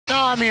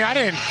I mean, I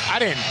didn't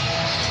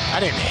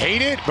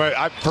hate it,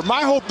 but for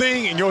my whole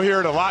thing, and you'll hear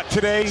it a lot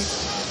today,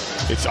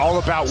 it's all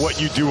about what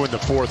you do in the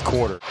fourth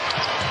quarter.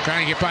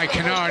 Trying to get by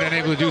Kennard,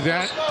 unable to do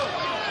that.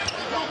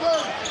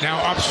 Now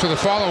ups for the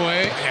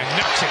follow-away and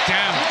knocks it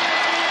down.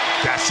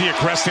 That's the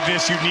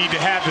aggressiveness you need to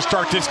have to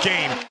start this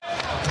game.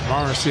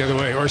 Morris the other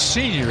way, or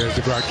senior as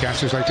the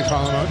broadcasters like to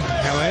call him out in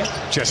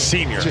L.A. Just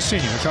senior. Just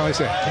senior, that's all I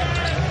say.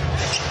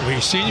 We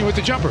senior with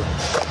the jumper.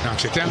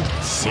 Knocks it down.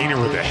 Senior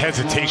with the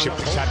hesitation.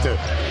 Just have to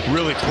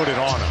really put it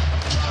on him.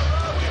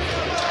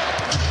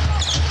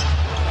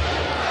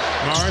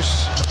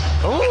 Morris.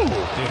 Oh!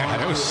 Yeah,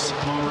 that was...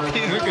 He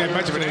didn't look at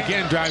much of it.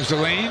 Again, drives the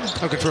lane.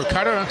 Looking for a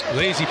cutter.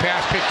 Lazy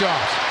pass picked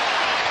off.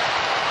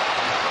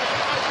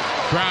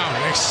 Brown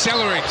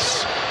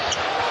accelerates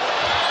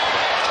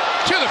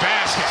to the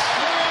basket.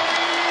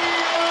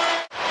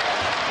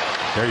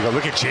 There you go.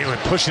 Look at Jalen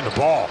pushing the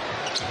ball.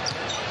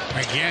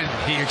 Again,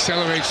 he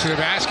accelerates to the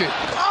basket.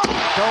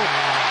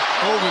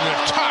 Over the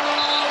top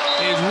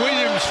is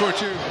Williams for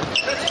two.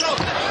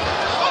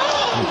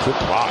 Ooh, good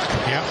block.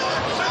 Yep.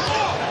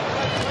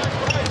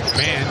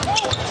 Man,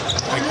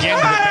 again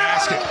to the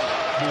basket.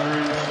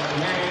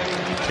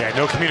 Yeah,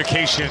 no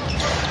communication.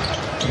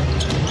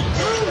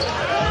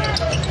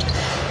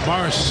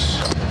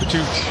 Morris for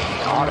two.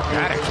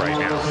 Automatic right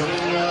now.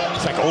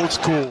 It's like old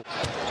school.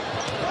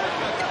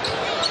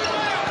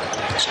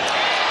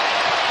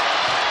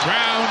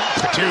 Brown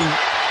for two.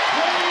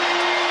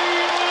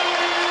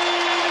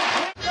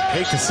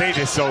 Hate to say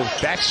this, so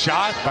that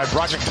shot by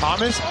Broderick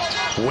Thomas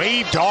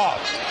waved off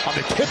on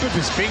the tip of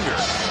his finger.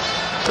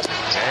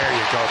 There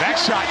you go. That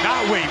shot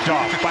not waved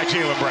off by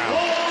Jaylen Brown.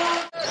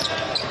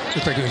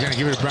 Looks like he was going to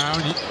give it to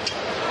Brown.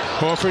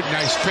 Horford,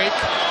 nice fake.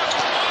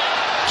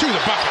 To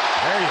the bucket.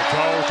 There you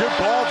go. Good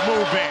ball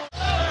movement.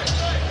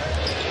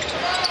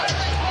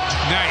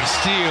 Nice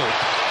steal.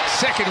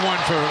 Second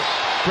one for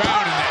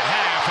Brown in the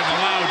half and the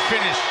loud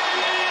finish.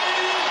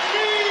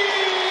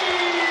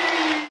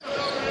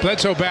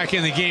 Bledsoe back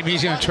in the game.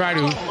 He's going to try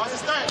to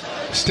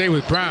stay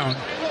with Brown.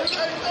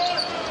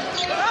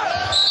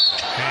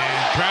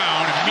 And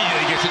Brown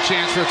immediately gets a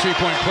chance for a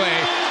three-point play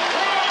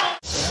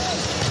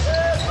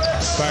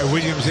by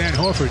Williams and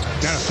Horford.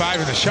 Down to 5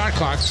 in the shot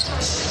clock.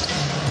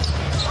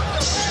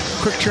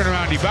 Quick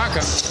turnaround,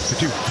 Ibaka for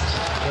two.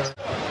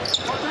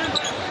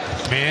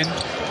 Man.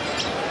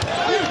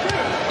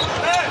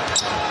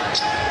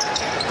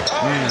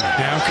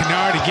 Now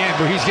Kennard again,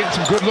 but he's getting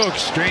some good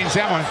looks. Drains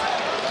that one.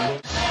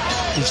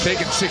 He's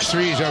taken 6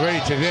 threes already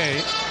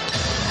today.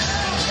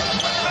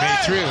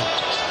 Made 3 of them.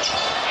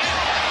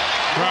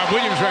 Rob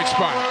Williams, right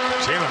spot.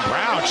 Jaylen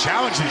Brown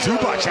challenging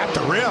Zubac at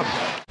the rim.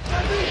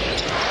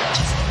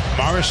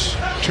 Morris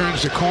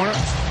turns the corner.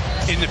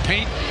 In the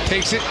paint,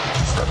 takes it.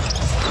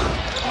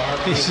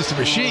 He's just a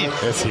machine.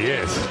 Yes, he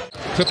is.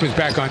 Clippers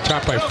back on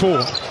top by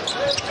 4.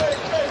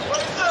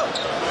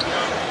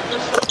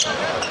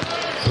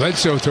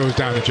 Bledsoe throws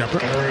down the jumper.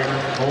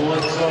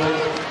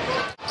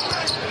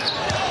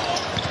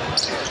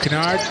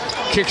 Kennard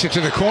kicks it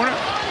to the corner.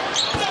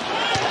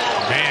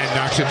 Man,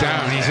 knocks it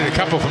down. He's hit a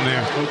couple from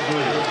there.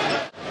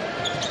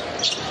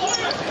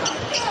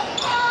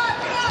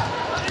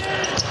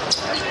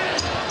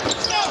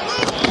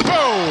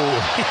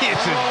 Oh,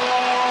 it's a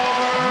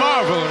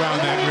marvel around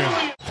that rim.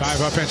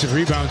 5 offensive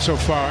rebounds so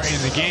far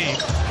in the game.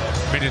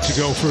 Minute to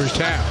go first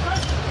half.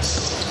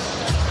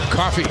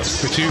 Coffee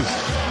for 2.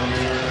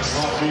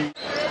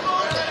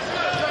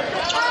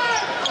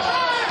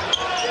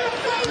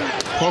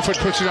 Horford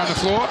puts it on the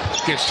floor,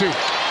 gets 2.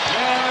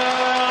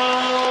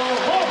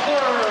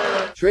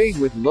 Trade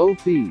with low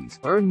fees,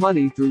 earn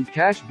money through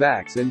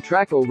cashbacks and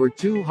track over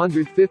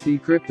 250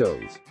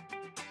 cryptos.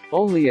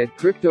 Only at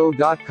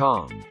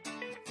Crypto.com.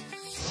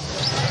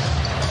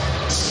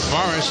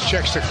 Morris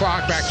checks the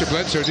clock, back to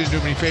Bledsoe. Didn't do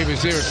him any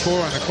favors there at 4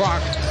 on the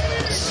clock.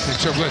 And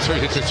so Bledsoe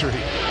hits a 3.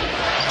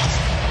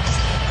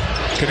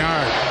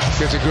 Kennard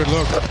gets a good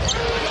look.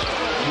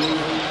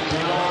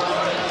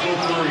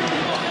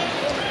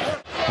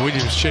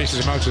 Williams chases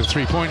him out to the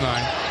 3-point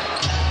line.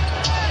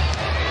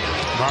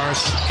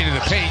 Morris into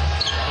the paint.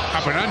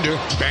 Up and under.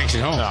 Banks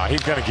it home. No,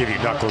 he's going to give you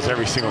knuckles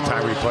every single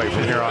time we play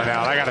from here on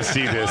out. I got to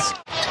see this.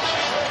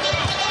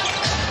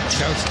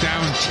 Celtics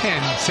down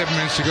 10. 7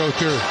 minutes to go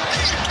through.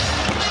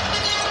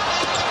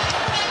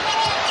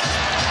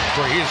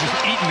 Boy, he is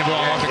just eating the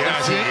ball off the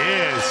glass. Yes, he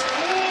is.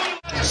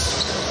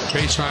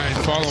 Baseline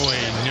follow-away.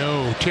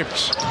 No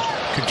tips.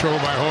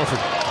 Controlled by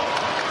Horford.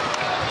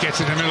 Gets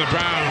in the middle of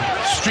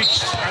Brown.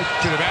 Streaks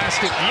out to the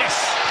basket. Yes!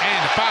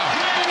 And a foul.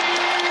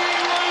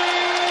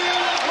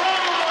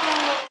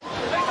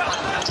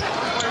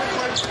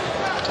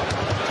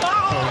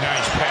 Oh,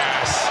 nice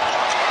pass.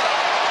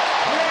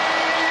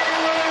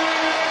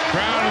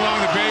 Brown along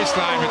the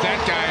baseline, but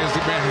that guy is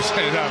the man who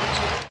set it up.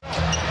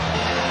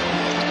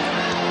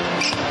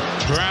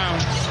 Brown.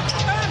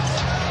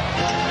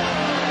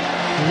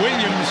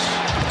 Williams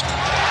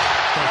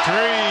for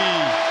 3.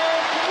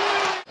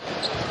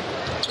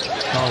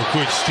 Oh,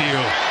 good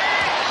steal.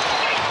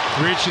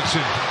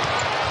 Richardson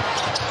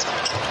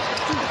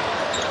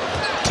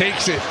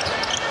takes it.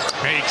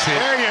 Makes it.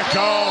 There you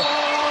go.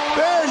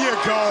 There you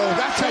go.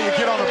 That's how you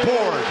get on the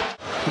board.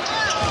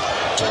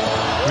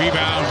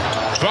 Rebound.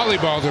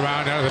 Volleyballed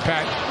around out of the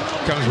pack.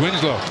 Comes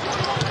Winslow.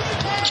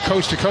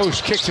 Coast to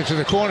coast. Kicks it to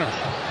the corner.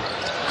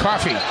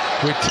 Coffee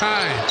with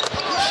time.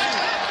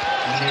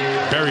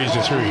 Buries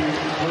the three.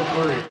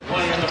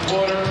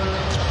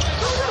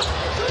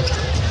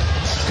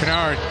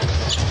 Kennard.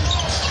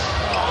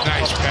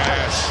 Nice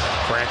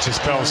pass. Francis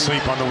fell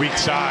asleep on the weak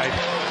side.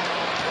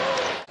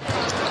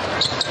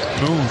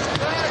 Move.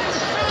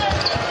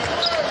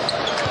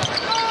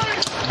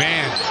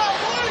 Man.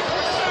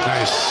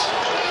 Nice.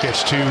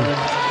 Gets two.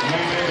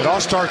 It all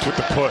starts with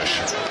the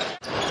push.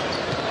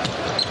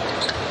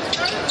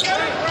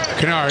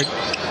 Kennard.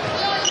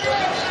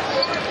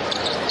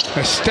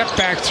 A step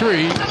back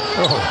three.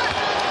 Oh.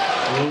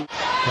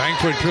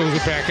 Langford pulls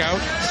it back out.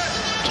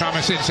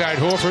 Thomas inside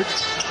Horford.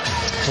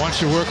 Wants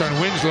to work on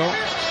Winslow.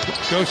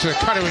 Goes to the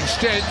cutter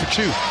instead for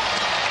two.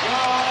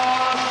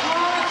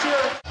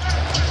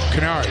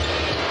 Kennard.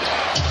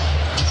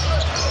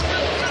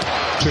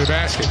 To the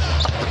basket.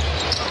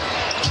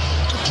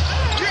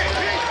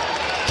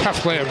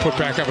 Tough layup put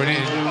back up and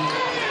in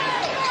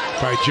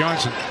by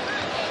Johnson.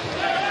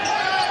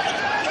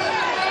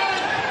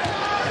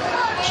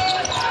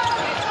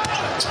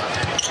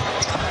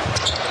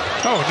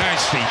 Oh,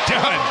 nicely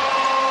done.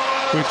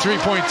 With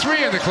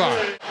 3.3 in the clock.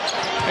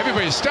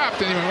 Everybody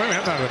stopped and he went, wait a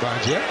minute, I'm not out of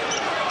bounds yet.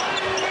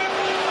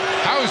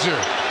 Hauser.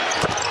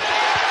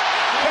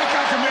 Think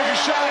I can make a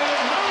shot.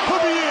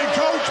 Put me in,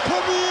 coach.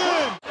 Put me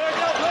in.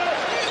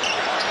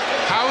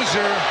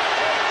 Hauser.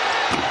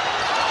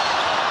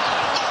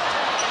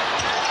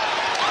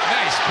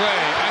 Nice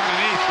play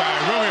underneath by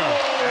Romeo.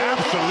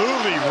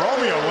 Absolutely,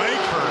 Romeo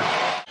Langford.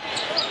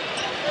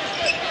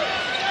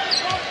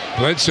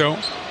 Bledsoe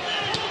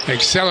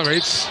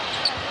accelerates.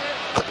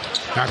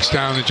 Knocks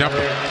down the jumper.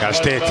 Got to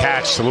stay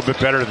attached a little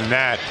bit better than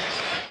that.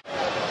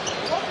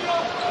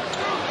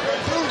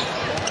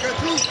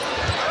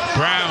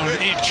 Brown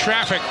in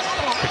traffic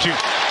for two.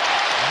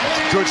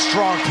 Good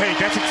strong take.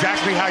 That's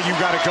exactly how you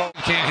got to go.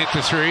 Can't hit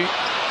the three.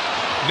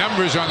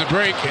 Numbers on the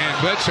break,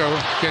 and Bledsoe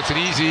gets an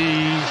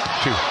easy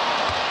two.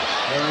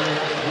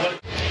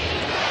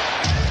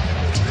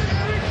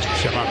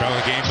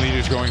 Semi-Bella game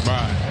leaders going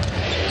by.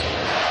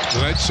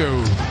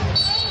 Bledsoe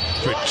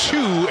for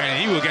two, and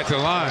he will get to the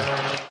line.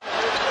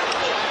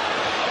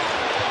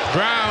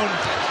 Brown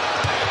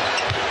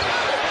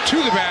to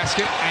the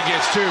basket and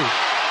gets two.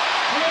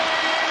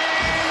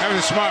 That was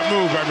a smart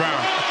move by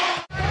Brown.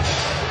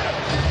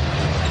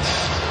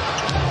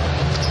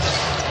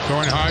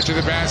 Going hard to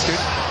the basket.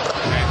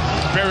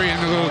 And burying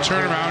the little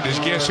turnaround is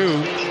guess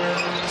who?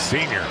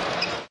 Senior.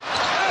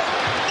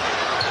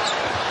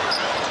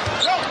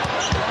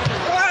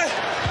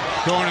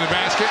 Going to the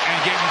basket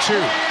and getting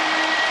two.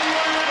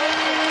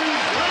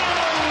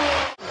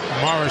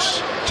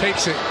 Morris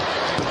takes it.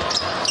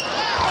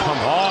 Come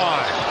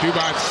on.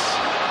 Dubats,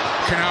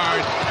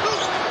 Kennard,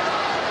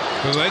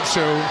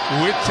 Bledsoe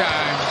with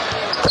time,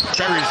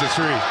 buries the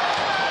three.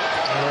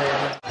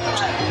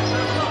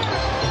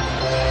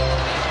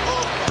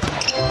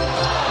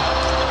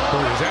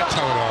 Boy, does that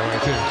tell it all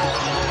right there.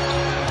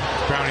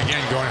 Brown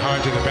again going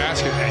hard to the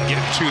basket and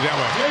getting two that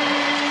way.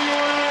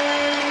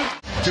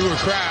 Through a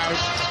crowd,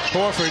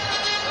 Horford.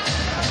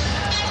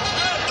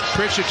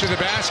 Pritchard to the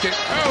basket.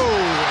 Oh,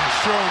 and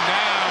thrown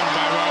down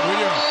by Rob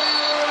Williams.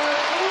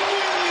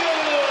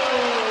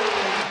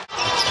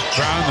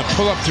 Brown, the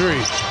pull-up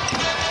three.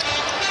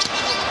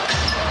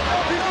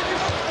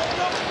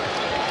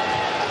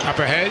 Up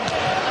ahead,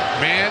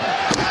 man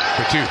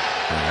for two.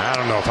 I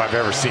don't know if I've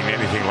ever seen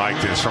anything like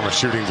this from a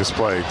shooting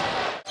display.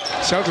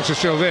 Celtics are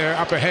still there,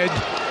 up ahead,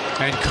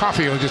 and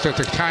Coffee will just let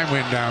the time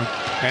wind down,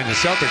 and the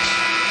Celtics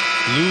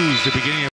lose the beginning of